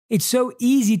It's so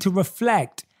easy to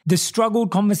reflect the struggled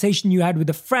conversation you had with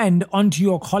a friend onto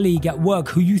your colleague at work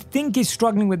who you think is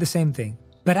struggling with the same thing.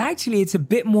 But actually, it's a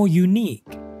bit more unique.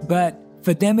 But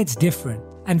for them, it's different.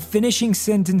 And finishing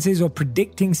sentences or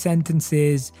predicting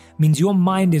sentences means your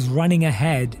mind is running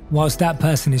ahead whilst that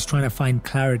person is trying to find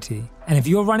clarity. And if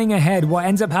you're running ahead, what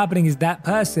ends up happening is that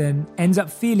person ends up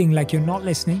feeling like you're not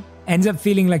listening, ends up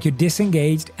feeling like you're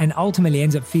disengaged, and ultimately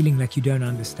ends up feeling like you don't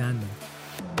understand them.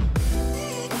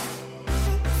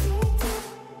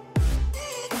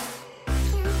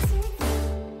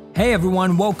 Hey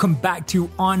everyone, welcome back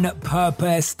to On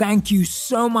Purpose. Thank you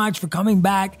so much for coming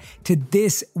back to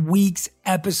this week's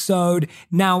episode.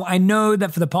 Now, I know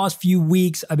that for the past few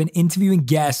weeks, I've been interviewing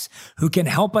guests who can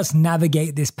help us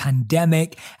navigate this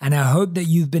pandemic, and I hope that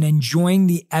you've been enjoying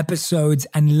the episodes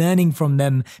and learning from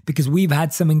them because we've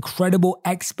had some incredible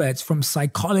experts, from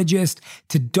psychologists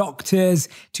to doctors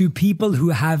to people who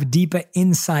have deeper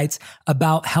insights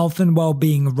about health and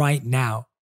well-being right now.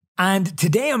 And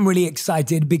today I'm really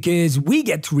excited because we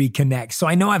get to reconnect. So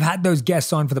I know I've had those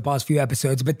guests on for the past few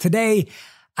episodes, but today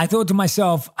I thought to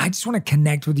myself, I just want to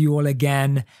connect with you all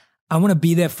again. I want to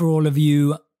be there for all of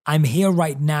you. I'm here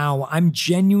right now. I'm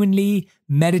genuinely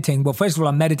meditating. Well, first of all,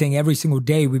 I'm meditating every single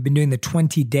day. We've been doing the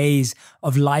 20 days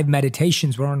of live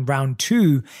meditations. We're on round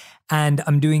 2, and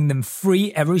I'm doing them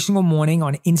free every single morning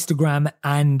on Instagram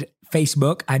and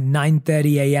Facebook at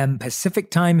 9:30 a.m.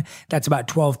 Pacific time. That's about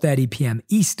 12:30 p.m.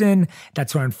 Eastern.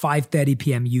 That's around 5:30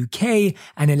 p.m. UK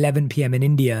and 11 p.m. in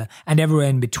India, and everywhere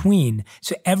in between.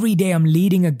 So every day I'm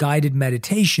leading a guided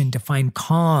meditation to find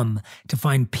calm, to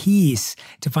find peace,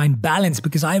 to find balance,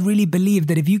 because I really believe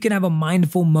that if you can have a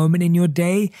mindful moment in your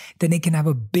day, then it can have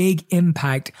a big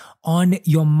impact on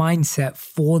your mindset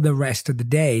for the rest of the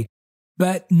day.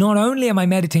 But not only am I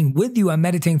meditating with you, I'm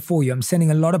meditating for you. I'm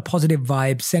sending a lot of positive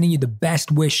vibes, sending you the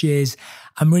best wishes.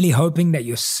 I'm really hoping that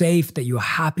you're safe, that you're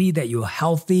happy, that you're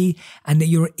healthy, and that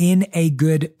you're in a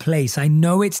good place. I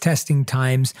know it's testing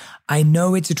times. I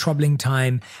know it's a troubling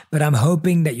time, but I'm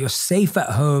hoping that you're safe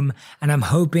at home, and I'm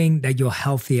hoping that you're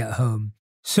healthy at home.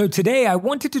 So today I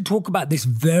wanted to talk about this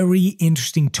very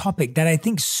interesting topic that I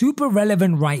think is super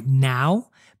relevant right now,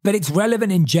 but it's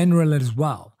relevant in general as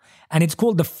well. And it's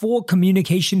called the 4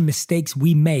 communication mistakes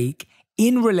we make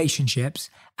in relationships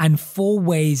and 4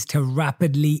 ways to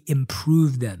rapidly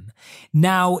improve them.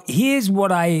 Now, here's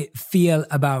what I feel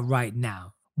about right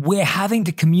now. We're having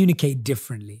to communicate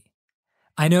differently.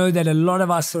 I know that a lot of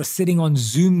us are sitting on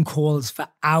Zoom calls for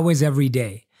hours every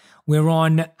day. We're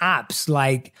on apps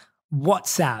like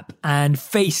WhatsApp and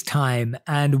FaceTime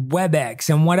and WebEx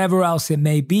and whatever else it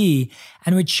may be.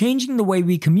 And we're changing the way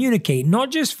we communicate,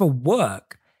 not just for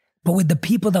work, but with the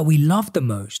people that we love the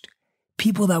most,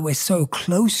 people that we're so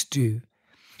close to.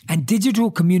 And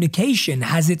digital communication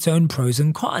has its own pros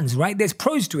and cons, right? There's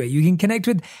pros to it. You can connect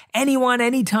with anyone,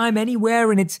 anytime,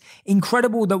 anywhere, and it's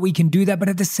incredible that we can do that. But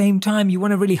at the same time, you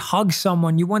want to really hug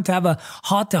someone. You want to have a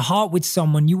heart-to-heart with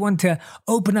someone. You want to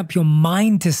open up your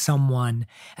mind to someone,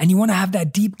 and you want to have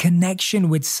that deep connection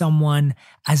with someone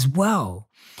as well.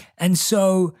 And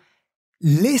so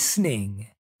listening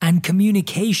and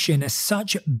communication are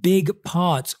such big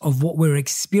parts of what we're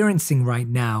experiencing right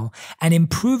now. And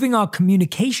improving our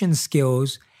communication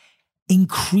skills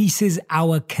increases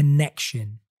our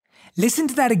connection. Listen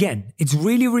to that again. It's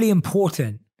really, really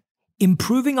important.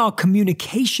 Improving our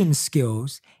communication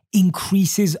skills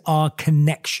increases our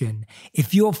connection.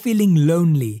 If you're feeling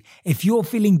lonely, if you're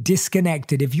feeling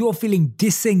disconnected, if you're feeling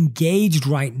disengaged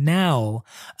right now,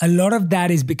 a lot of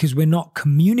that is because we're not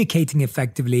communicating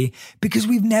effectively, because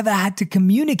we've never had to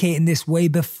communicate in this way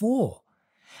before.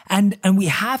 And we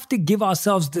have to give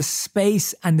ourselves the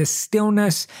space and the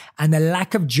stillness and the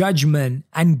lack of judgment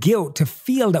and guilt to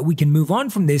feel that we can move on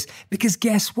from this, because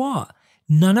guess what?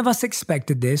 None of us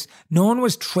expected this. No one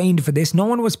was trained for this. No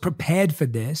one was prepared for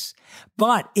this.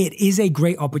 But it is a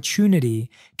great opportunity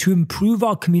to improve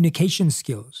our communication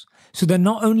skills so that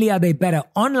not only are they better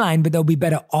online, but they'll be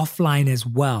better offline as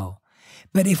well.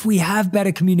 But if we have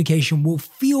better communication, we'll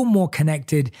feel more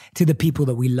connected to the people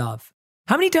that we love.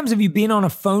 How many times have you been on a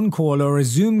phone call or a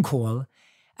Zoom call,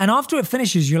 and after it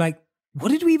finishes, you're like, what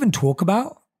did we even talk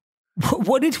about?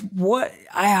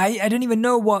 I don't even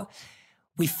know what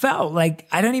we felt like.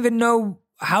 I don't even know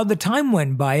how the time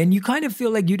went by. And you kind of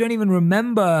feel like you don't even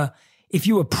remember if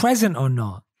you were present or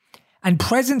not. And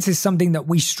presence is something that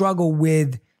we struggle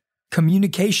with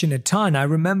communication a ton. I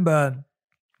remember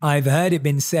I've heard it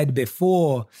been said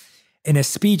before in a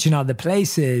speech in other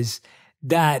places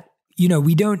that,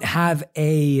 we don't have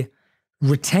a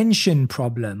retention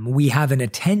problem. We have an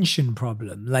attention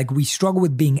problem. Like we struggle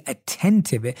with being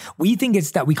attentive. We think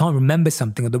it's that we can't remember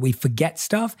something or that we forget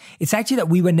stuff. It's actually that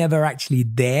we were never actually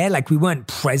there. Like we weren't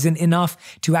present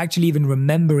enough to actually even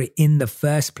remember it in the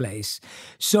first place.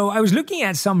 So I was looking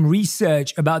at some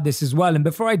research about this as well. And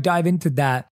before I dive into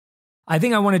that, I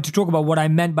think I wanted to talk about what I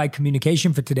meant by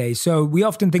communication for today. So we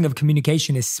often think of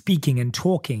communication as speaking and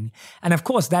talking. And of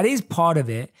course, that is part of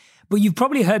it. But you've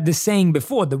probably heard the saying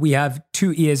before that we have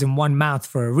 2 ears and 1 mouth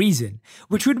for a reason,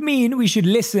 which would mean we should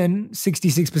listen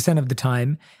 66% of the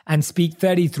time and speak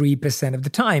 33% of the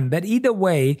time. But either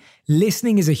way,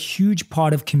 listening is a huge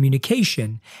part of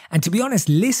communication. And to be honest,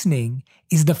 listening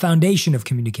is the foundation of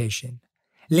communication.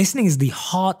 Listening is the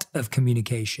heart of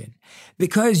communication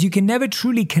because you can never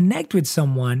truly connect with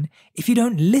someone if you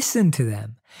don't listen to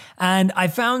them. And I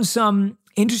found some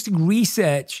interesting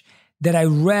research that I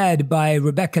read by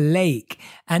Rebecca Lake.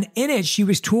 And in it, she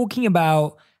was talking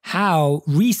about how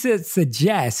research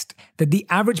suggests that the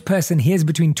average person hears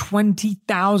between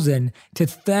 20,000 to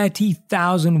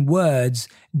 30,000 words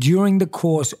during the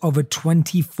course of a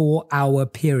 24-hour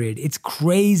period. It's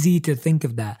crazy to think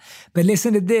of that. But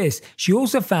listen to this. She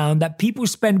also found that people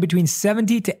spend between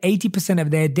 70 to 80% of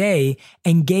their day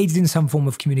engaged in some form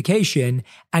of communication,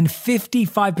 and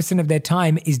 55% of their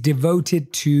time is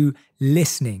devoted to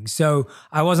listening. So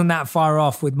I wasn't that far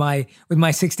off with my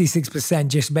 66%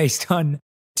 just based on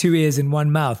 2 ears and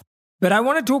 1 mouth. But I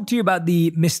want to talk to you about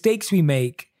the mistakes we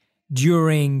make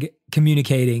during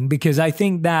communicating, because I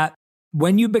think that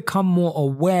when you become more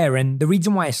aware, and the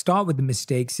reason why I start with the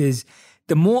mistakes is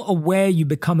the more aware you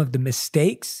become of the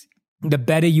mistakes, the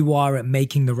better you are at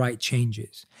making the right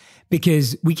changes.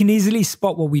 Because we can easily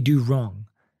spot what we do wrong.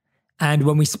 And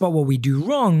when we spot what we do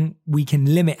wrong, we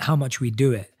can limit how much we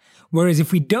do it. Whereas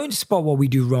if we don't spot what we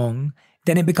do wrong,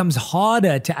 then it becomes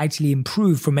harder to actually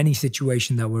improve from any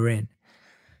situation that we're in.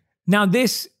 Now,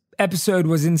 this episode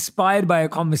was inspired by a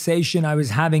conversation I was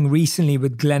having recently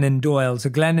with Glennon Doyle. So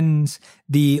Glennon's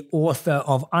the author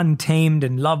of Untamed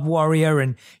and Love Warrior,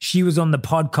 and she was on the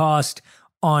podcast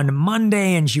on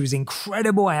Monday and she was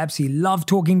incredible. I absolutely love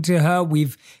talking to her.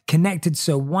 We've connected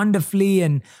so wonderfully.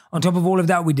 And on top of all of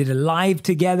that, we did a live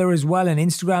together as well, an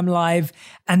Instagram live.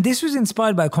 And this was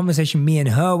inspired by a conversation me and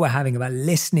her were having about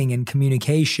listening and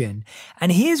communication.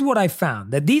 And here's what I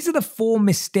found, that these are the 4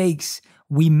 mistakes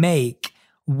we make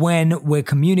when we're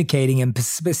communicating and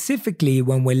specifically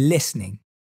when we're listening.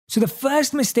 So the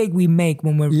first mistake we make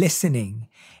when we're listening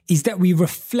is that we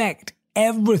reflect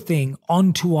everything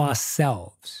onto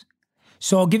ourselves.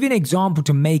 So I'll give you an example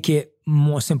to make it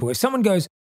more simple. If someone goes,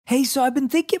 hey, so I've been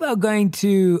thinking about going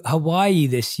to Hawaii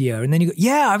this year. And then you go,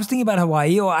 yeah, I was thinking about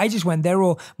Hawaii, or I just went there,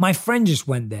 or my friend just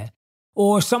went there.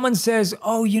 Or someone says,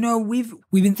 oh, you know, we've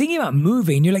been thinking about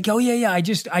moving. And you're like, oh yeah, I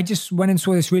just went and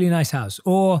saw this really nice house.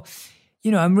 Or,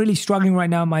 you know, I'm really struggling right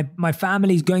now. My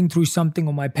family's going through something,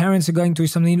 or my parents are going through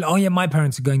something. Oh yeah, my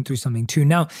parents are going through something too.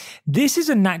 Now, this is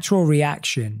a natural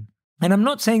reaction. And I'm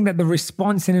not saying that the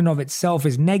response in and of itself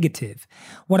is negative.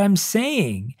 What I'm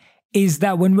saying is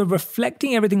that when we're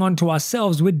reflecting everything onto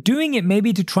ourselves, we're doing it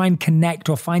maybe to try and connect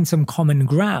or find some common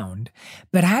ground.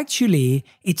 But actually,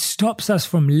 it stops us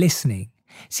from listening.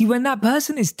 See, when that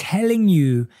person is telling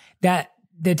you that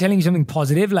they're telling you something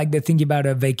positive, like they're thinking about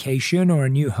a vacation or a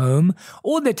new home,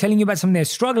 or they're telling you about something they're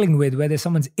struggling with, whether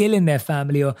someone's ill in their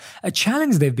family or a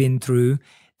challenge they've been through,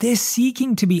 they're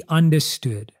seeking to be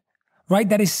understood. Right?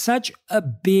 That is such a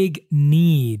big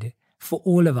need for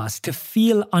all of us to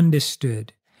feel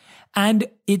understood. And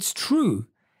it's true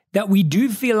that we do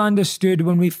feel understood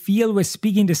when we feel we're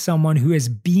speaking to someone who has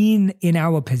been in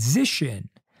our position,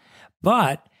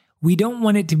 but we don't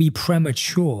want it to be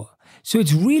premature. So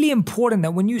it's really important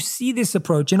that when you see this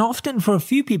approach, and often for a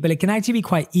few people, it can actually be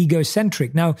quite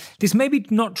egocentric. Now, this may be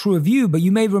not true of you, but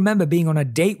you may remember being on a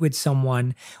date with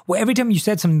someone where every time you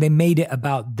said something, they made it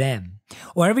about them.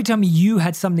 Or every time you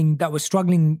had something that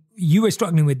you were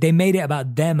struggling with, they made it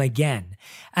about them again.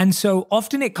 And so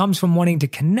often it comes from wanting to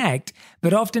connect,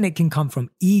 but often it can come from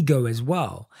ego as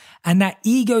well. And that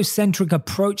egocentric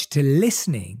approach to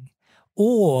listening,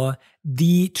 or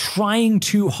the trying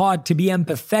too hard to be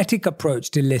empathetic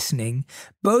approach to listening,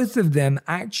 both of them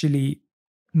actually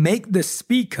make the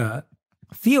speaker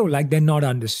feel like they're not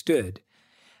understood.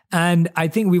 And I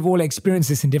think we've all experienced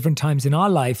this in different times in our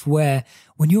life, where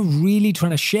when you're really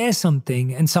trying to share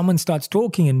something and someone starts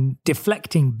talking and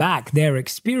deflecting back their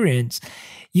experience,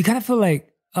 you kind of feel like,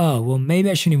 oh, well,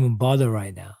 maybe I shouldn't even bother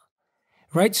right now.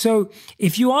 Right? So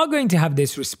if you are going to have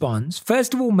this response,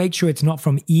 first of all, make sure it's not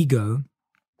from ego.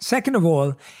 Second of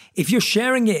all, if you're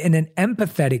sharing it in an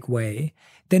empathetic way,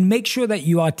 then make sure that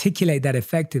you articulate that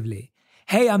effectively.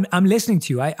 hey, I'm listening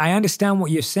to you. I understand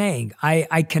what you're saying.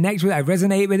 I connect with it. I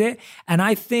resonate with it. And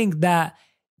I think that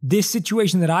this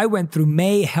situation that I went through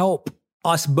may help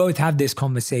us both have this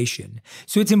conversation.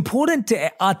 So it's important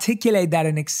to articulate that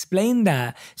and explain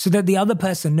that so that the other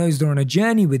person knows they're on a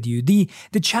journey with you.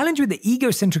 The challenge with the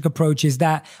egocentric approach is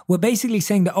that we're basically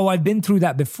saying that, oh, I've been through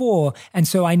that before, and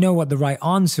so I know what the right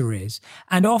answer is.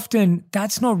 And often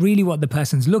that's not really what the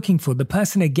person's looking for. The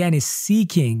person, again, is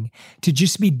seeking to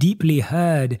just be deeply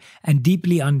heard and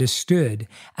deeply understood.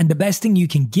 And the best thing you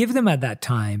can give them at that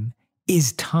time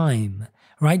is time,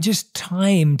 right? Just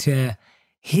time to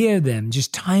hear them,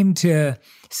 just time to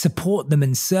support them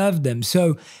and serve them.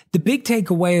 So the big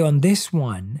takeaway on this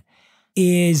one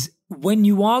is when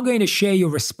you are going to share your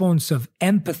response of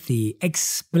empathy,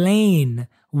 explain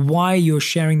why you're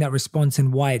sharing that response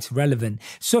and why it's relevant.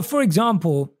 So for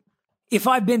example, I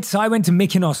went to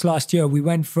Mykonos last year. We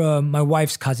went for my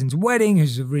wife's cousin's wedding,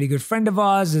 who's a really good friend of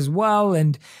ours as well.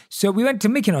 And so we went to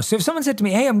Mykonos. So if someone said to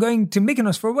me, hey, I'm going to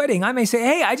Mykonos for a wedding, I may say,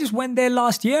 hey, I just went there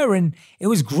last year and it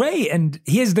was great. And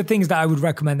here's the things that I would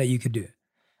recommend that you could do.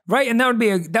 Right? And that would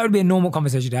be a normal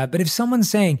conversation to have. But if someone's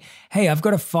saying, hey, I've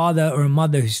got a father or a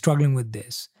mother who's struggling with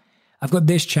this, I've got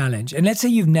this challenge. And let's say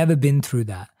you've never been through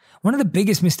that. One of the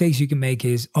biggest mistakes you can make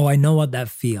is, oh, I know what that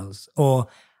feels. Or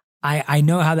I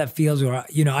know how that feels, or,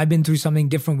 I've been through something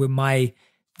different with my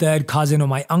third cousin or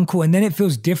my uncle, and then it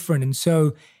feels different. And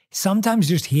so sometimes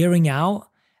just hearing out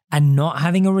and not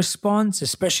having a response,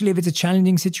 especially if it's a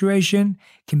challenging situation,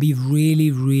 can be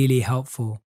really, really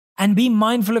helpful. And be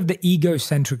mindful of the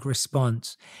egocentric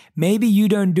response. Maybe you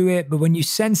don't do it, but when you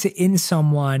sense it in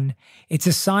someone, it's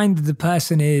a sign that the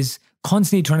person is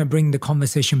constantly trying to bring the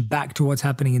conversation back to what's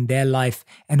happening in their life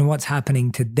and what's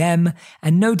happening to them.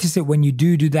 And notice it when you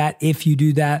do that, if you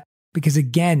do that, because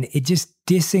again, it just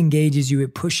disengages you.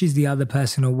 It pushes the other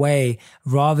person away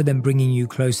rather than bringing you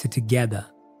closer together.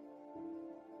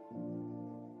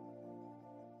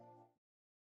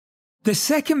 The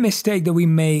second mistake that we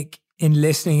make in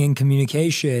listening and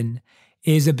communication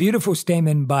is a beautiful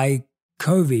statement by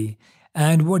Covey.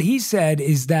 And what he said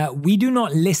is that we do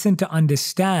not listen to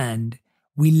understand,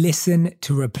 we listen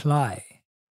to reply.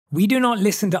 We do not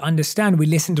listen to understand, we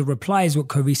listen to reply is what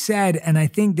Covey said. And I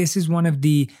think this is one of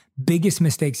the biggest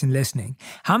mistakes in listening.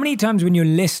 How many times when you're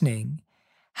listening,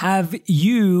 have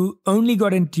you only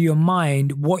got into your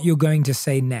mind what you're going to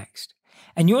say next?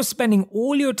 And you're spending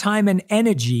all your time and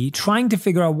energy trying to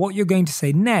figure out what you're going to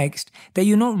say next, that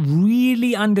you're not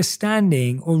really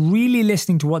understanding or really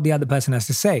listening to what the other person has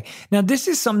to say. Now, this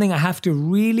is something I have to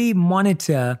really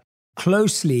monitor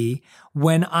closely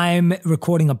when I'm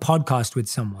recording a podcast with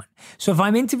someone. So if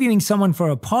I'm interviewing someone for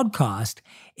a podcast,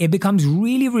 it becomes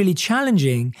really, really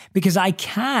challenging because I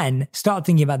can start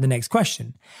thinking about the next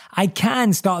question. I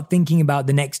can start thinking about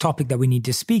the next topic that we need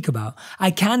to speak about.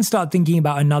 I can start thinking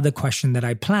about another question that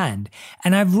I planned.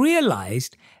 And I've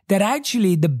realized that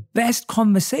actually the best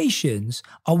conversations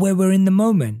are where we're in the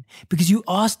moment, because you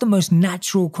ask the most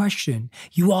natural question.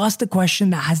 You ask the question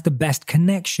that has the best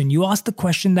connection. You ask the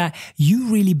question that you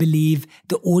really believe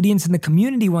the audience and the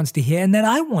community wants to hear and that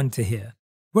I want to hear.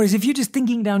 Whereas if you're just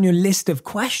thinking down your list of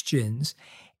questions,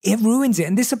 it ruins it.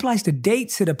 And this applies to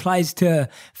dates. It applies to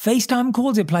FaceTime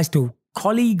calls. It applies to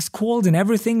colleagues' calls and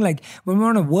everything. Like when we're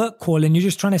on a work call and you're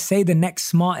just trying to say the next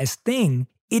smartest thing,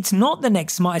 it's not the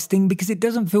next smartest thing because it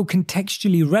doesn't feel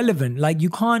contextually relevant. Like you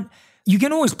can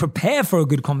always prepare for a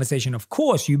good conversation. Of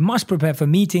course, you must prepare for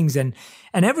meetings and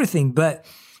everything. But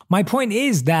my point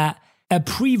is that a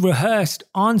pre-rehearsed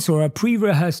answer, or a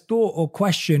pre-rehearsed thought or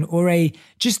question, or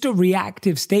just a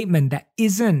reactive statement that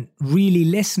isn't really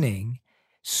listening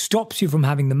stops you from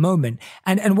having the moment.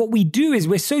 And what we do is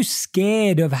we're so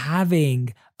scared of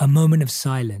having a moment of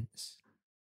silence.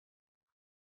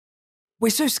 We're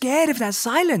so scared of that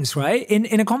silence, right?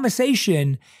 In a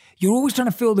conversation, you're always trying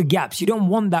to fill the gaps. You don't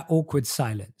want that awkward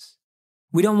silence.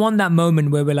 We don't want that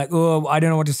moment where we're like, oh, I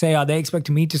don't know what to say. Are they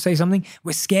expecting me to say something?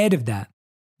 We're scared of that.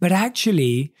 But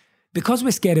actually, because we're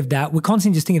scared of that, we're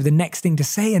constantly just thinking of the next thing to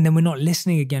say, and then we're not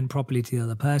listening again properly to the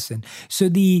other person. So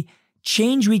the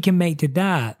change we can make to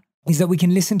that is that we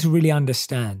can listen to really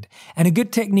understand. And a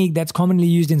good technique that's commonly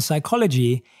used in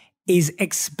psychology is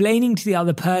explaining to the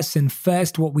other person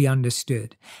first what we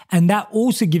understood. And that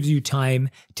also gives you time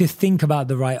to think about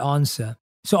the right answer.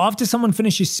 So after someone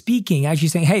finishes speaking, actually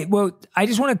saying, hey, well, I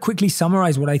just want to quickly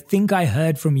summarize what I think I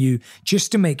heard from you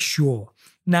just to make sure.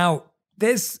 Now,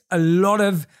 there's a lot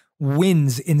of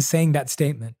wins in saying that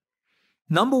statement.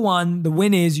 Number one, the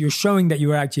win is you're showing that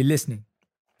you are actually listening.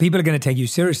 People are going to take you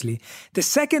seriously. The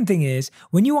second thing is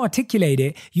when you articulate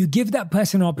it, you give that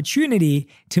person an opportunity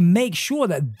to make sure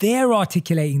that they're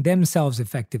articulating themselves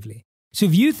effectively. So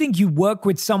if you think you work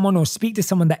with someone or speak to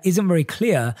someone that isn't very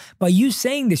clear, by you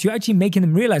saying this, you're actually making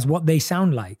them realize what they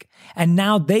sound like. And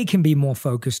now they can be more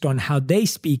focused on how they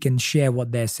speak and share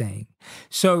what they're saying.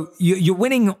 So you're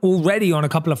winning already on a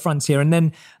couple of fronts here. And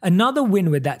then another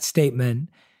win with that statement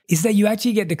is that you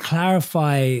actually get to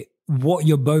clarify what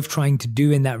you're both trying to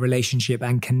do in that relationship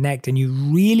and connect, and you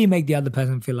really make the other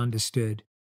person feel understood.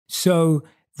 So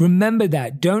remember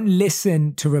that. Don't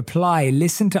listen to reply,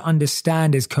 listen to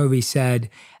understand, as Covey said,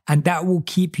 and that will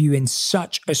keep you in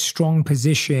such a strong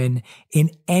position in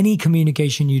any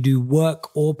communication you do,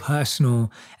 work or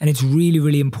personal. And it's really,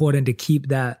 really important to keep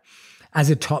that as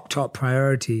a top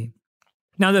priority.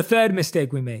 Now, the third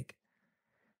mistake we make.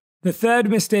 The third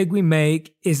mistake we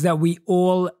make is that we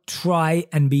all try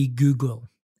and be Google.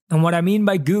 And what I mean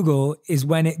by Google is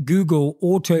when Google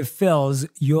autofills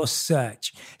your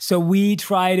search. So we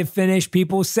try to finish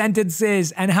people's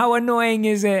sentences. And how annoying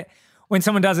is it when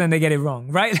someone doesn't and they get it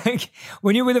wrong, right? Like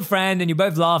when you're with a friend and you're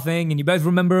both laughing and you both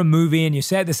remember a movie and you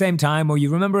say it at the same time, or you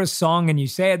remember a song and you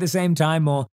say it at the same time,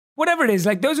 or whatever it is,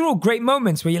 like those are all great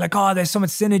moments where you're like, oh, there's so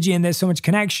much synergy and there's so much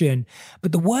connection.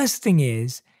 But the worst thing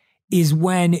is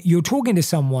when you're talking to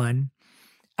someone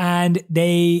and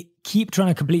they keep trying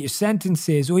to complete your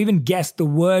sentences or even guess the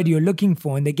word you're looking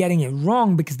for and they're getting it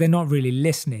wrong because they're not really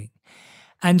listening.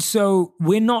 And so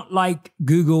we're not like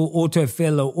Google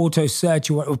autofill or auto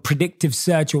search or predictive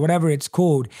search or whatever it's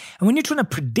called. And when you're trying to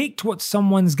predict what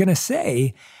someone's going to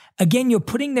say, again, you're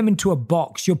putting them into a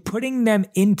box. You're putting them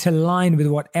into line with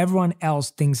what everyone else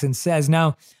thinks and says.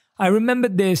 Now, I remember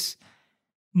this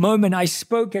moment. I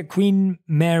spoke at Queen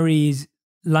Mary's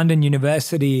London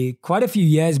University quite a few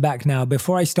years back now,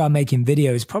 before I started making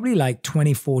videos, probably like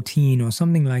 2014 or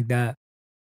something like that.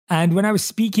 And when I was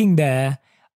speaking there,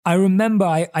 I remember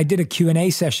I did a Q&A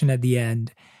session at the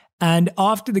end. And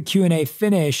after the Q&A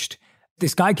finished,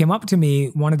 this guy came up to me,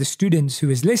 one of the students who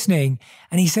was listening,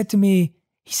 and he said to me,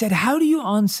 how do you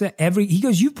answer he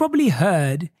goes, you've probably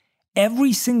heard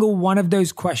every single one of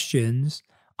those questions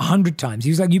 100 times.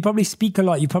 He was like, you probably speak a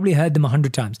lot. You probably heard them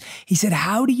 100 times. He said,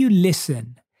 how do you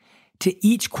listen to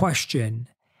each question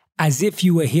as if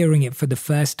you were hearing it for the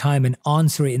first time and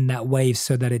answer it in that way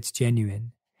so that it's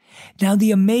genuine? Now,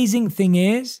 the amazing thing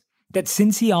is that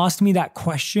since he asked me that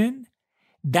question,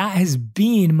 that has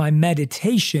been my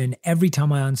meditation every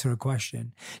time I answer a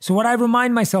question. So what I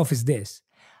remind myself is this: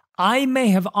 I may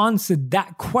have answered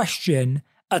that question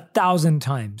 1,000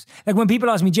 times. Like when people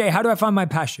ask me, Jay, how do I find my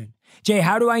passion? Jay,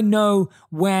 how do I know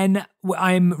when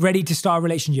I'm ready to start a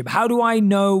relationship? How do I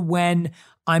know when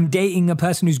I'm dating a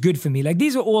person who's good for me? Like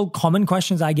these are all common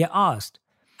questions I get asked.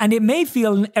 And it may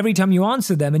feel every time you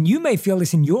answer them, and you may feel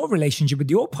this in your relationship with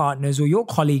your partners or your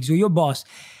colleagues or your boss.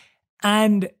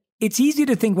 And it's easy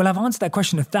to think, well, I've answered that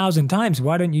question 1,000 times.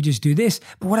 Why don't you just do this?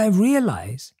 But what I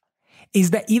realize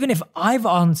is that even if I've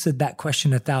answered that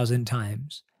question 1,000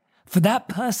 times, for that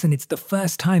person, it's the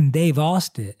first time they've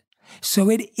asked it. So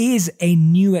it is a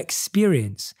new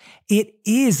experience. It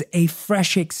is a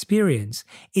fresh experience.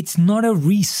 It's not a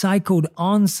recycled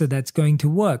answer that's going to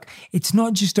work. It's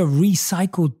not just a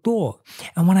recycled thought.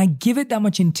 And when I give it that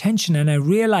much intention and I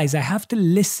realize I have to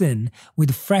listen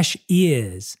with fresh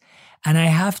ears and I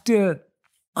have to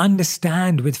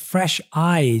understand with fresh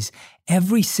eyes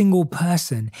every single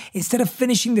person, instead of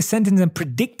finishing the sentence and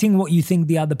predicting what you think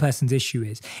the other person's issue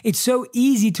is. It's so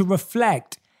easy to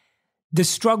reflect the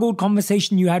struggled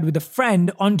conversation you had with a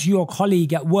friend onto your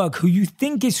colleague at work who you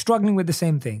think is struggling with the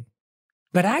same thing.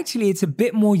 But actually, it's a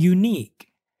bit more unique.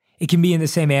 It can be in the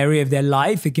same area of their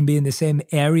life. It can be in the same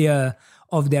area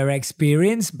of their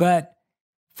experience, but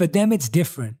for them, it's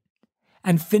different.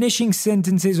 And finishing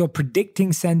sentences or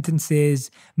predicting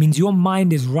sentences means your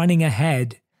mind is running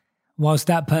ahead whilst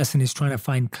that person is trying to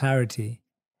find clarity.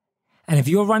 And if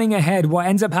you're running ahead, what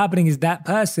ends up happening is that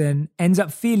person ends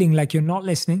up feeling like you're not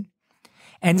listening,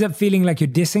 ends up feeling like you're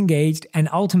disengaged, and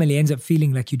ultimately ends up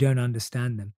feeling like you don't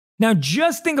understand them. Now,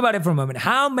 just think about it for a moment.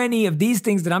 How many of these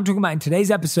things that I'm talking about in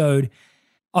today's episode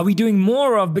are we doing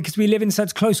more of because we live in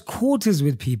such close quarters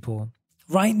with people?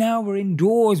 Right now, we're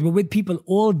indoors, we're with people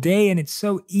all day, and it's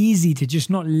so easy to just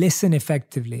not listen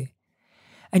effectively.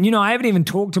 And, I haven't even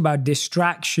talked about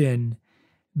distraction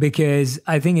because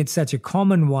I think it's such a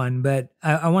common one, but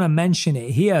I want to mention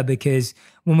it here because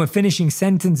when we're finishing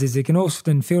sentences, it can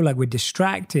often feel like we're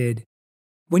distracted.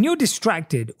 When you're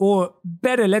distracted, or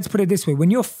better, let's put it this way,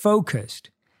 when you're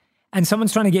focused and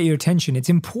someone's trying to get your attention, it's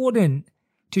important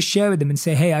to share with them and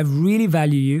say, hey, I really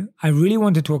value you. I really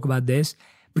want to talk about this,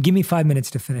 but give me 5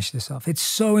 minutes to finish this off. It's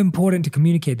so important to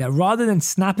communicate that rather than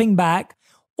snapping back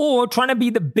or trying to be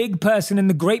the big person and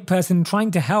the great person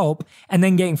trying to help and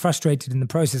then getting frustrated in the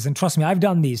process. And trust me, I've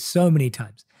done these so many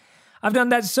times. I've done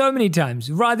that so many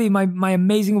times. Rather, my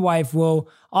amazing wife will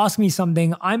ask me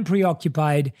something. I'm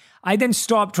preoccupied. I then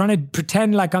stop trying to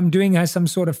pretend like I'm doing her some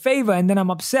sort of favor, and then I'm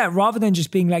upset rather than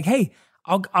just being like, hey,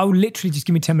 I'll literally just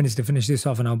give me 10 minutes to finish this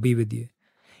off and I'll be with you.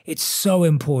 It's so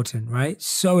important, right?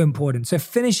 So important. So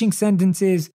finishing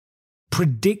sentences,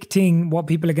 predicting what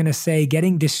people are going to say,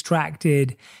 getting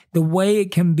distracted, the way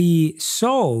it can be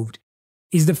solved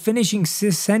is the finishing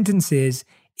sentences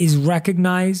is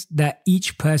recognize that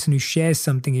each person who shares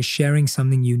something is sharing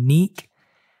something unique.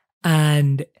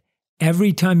 And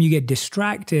every time you get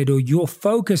distracted or you're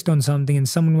focused on something and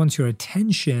someone wants your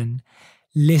attention,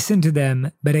 listen to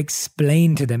them, but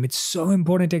explain to them. It's so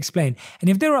important to explain. And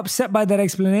if they're upset by that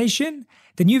explanation,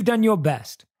 then you've done your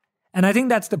best. And I think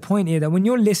that's the point here, that when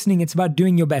you're listening, it's about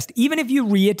doing your best. Even if you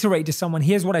reiterate to someone,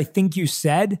 here's what I think you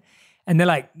said, and they're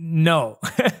like, no.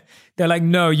 They're like,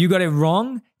 no, you got it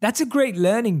wrong. That's a great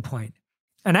learning point.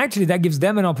 And actually, that gives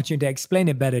them an opportunity to explain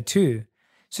it better too.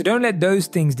 So don't let those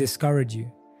things discourage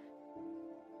you.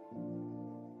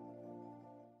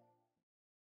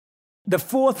 The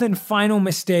fourth and final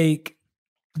mistake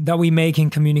that we make in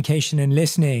communication and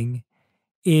listening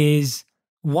is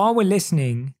while we're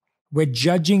listening, we're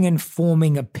judging and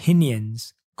forming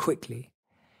opinions quickly.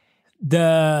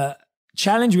 The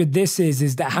challenge with this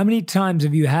is that how many times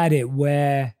have you had it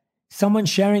where someone's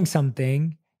sharing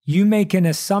something, you make an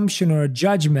assumption or a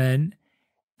judgment,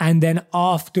 and then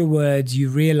afterwards you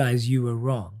realize you were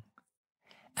wrong.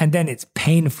 And then it's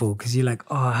painful because you're like,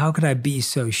 oh, how could I be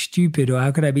so stupid? Or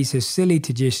how could I be so silly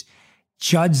to just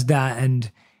judge that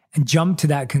and jump to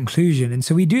that conclusion? And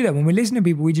so we do that. When we listen to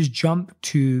people, we just jump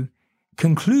to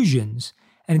conclusions.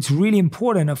 And it's really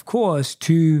important, of course,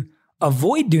 to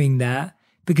avoid doing that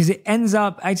because it ends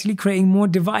up actually creating more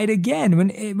divide again.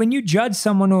 When you judge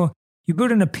someone or you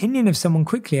build an opinion of someone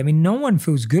quickly, I mean, no one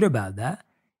feels good about that.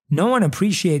 No one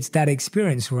appreciates that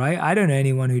experience, right? I don't know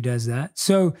anyone who does that.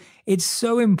 So it's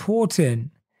so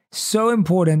important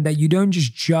that you don't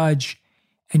just judge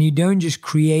and you don't just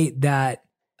create that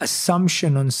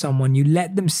assumption on someone. You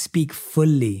let them speak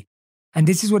fully. And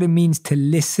this is what it means to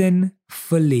listen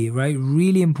fully, right?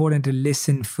 Really important to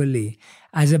listen fully,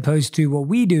 as opposed to what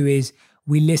we do is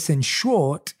we listen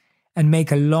short and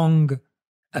make a long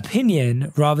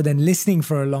opinion rather than listening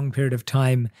for a long period of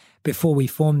time before we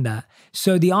form that.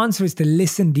 So the answer is to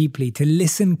listen deeply, to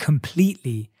listen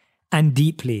completely and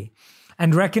deeply,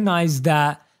 and recognize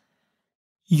that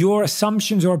your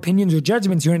assumptions or opinions or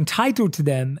judgments, you're entitled to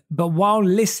them, but while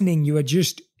listening, you are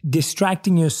just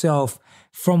distracting yourself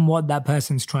from what that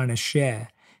person's trying to share.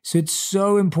 So it's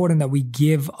so important that we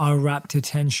give our rapt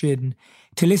attention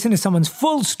to listen to someone's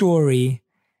full story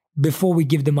before we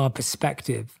give them our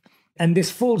perspective. And this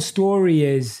full story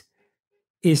is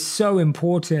so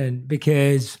important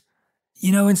because,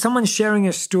 you know, when someone's sharing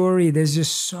a story, there's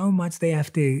just so much they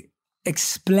have to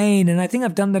explain. And I think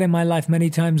I've done that in my life many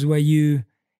times where you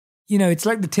know, it's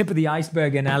like the tip of the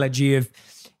iceberg analogy of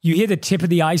you hear the tip of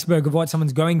the iceberg of what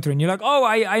someone's going through and you're like, oh,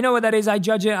 I know what that is. I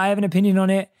judge it. I have an opinion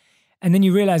on it. And then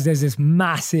you realize there's this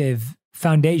massive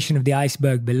foundation of the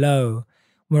iceberg below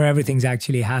where everything's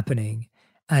actually happening.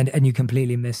 And you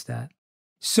completely miss that.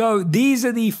 So these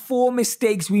are the 4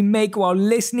 mistakes we make while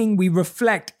listening. We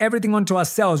reflect everything onto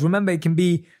ourselves. Remember, it can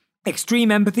be extreme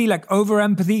empathy, like over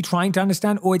empathy, trying to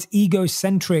understand, or it's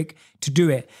egocentric to do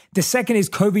it. The second is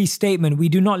Covey's statement. We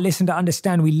do not listen to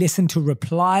understand. We listen to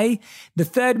reply. The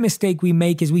third mistake we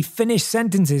make is we finish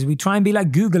sentences. We try and be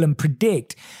like Google and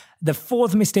predict. The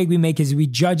fourth mistake we make is we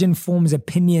judge and form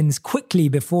opinions quickly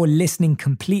before listening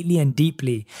completely and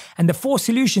deeply. And the 4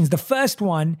 solutions, the first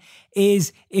one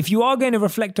is if you are going to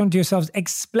reflect onto yourselves,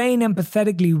 explain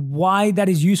empathetically why that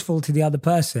is useful to the other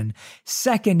person.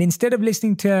 Second, instead of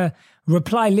listening to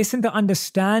reply, listen to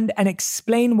understand and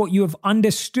explain what you have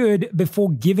understood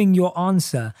before giving your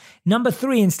answer. Number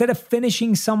 3, instead of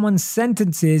finishing someone's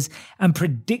sentences and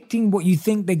predicting what you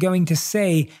think they're going to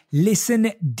say,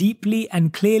 listen deeply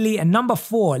and clearly. And number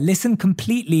 4, listen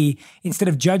completely instead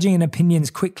of judging and opinions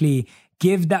quickly.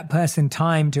 Give that person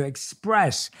time to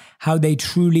express how they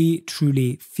truly,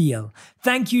 truly feel.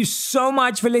 Thank you so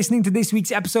much for listening to this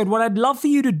week's episode. What I'd love for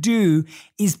you to do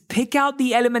is pick out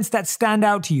the elements that stand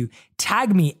out to you.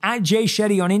 Tag me at Jay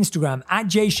Shetty on Instagram, at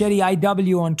Jay Shetty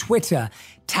IW on Twitter.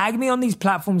 Tag me on these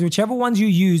platforms, whichever ones you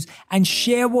use, and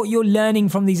share what you're learning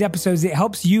from these episodes. It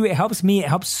helps you, it helps me, it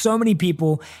helps so many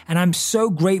people. And I'm so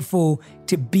grateful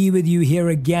to be with you here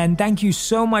again. Thank you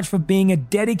so much for being a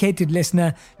dedicated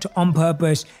listener to On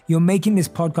Purpose. You're making this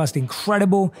podcast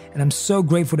incredible, and I'm so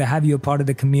grateful to have you a part of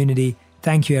the community.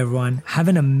 Thank you, everyone. Have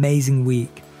an amazing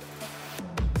week.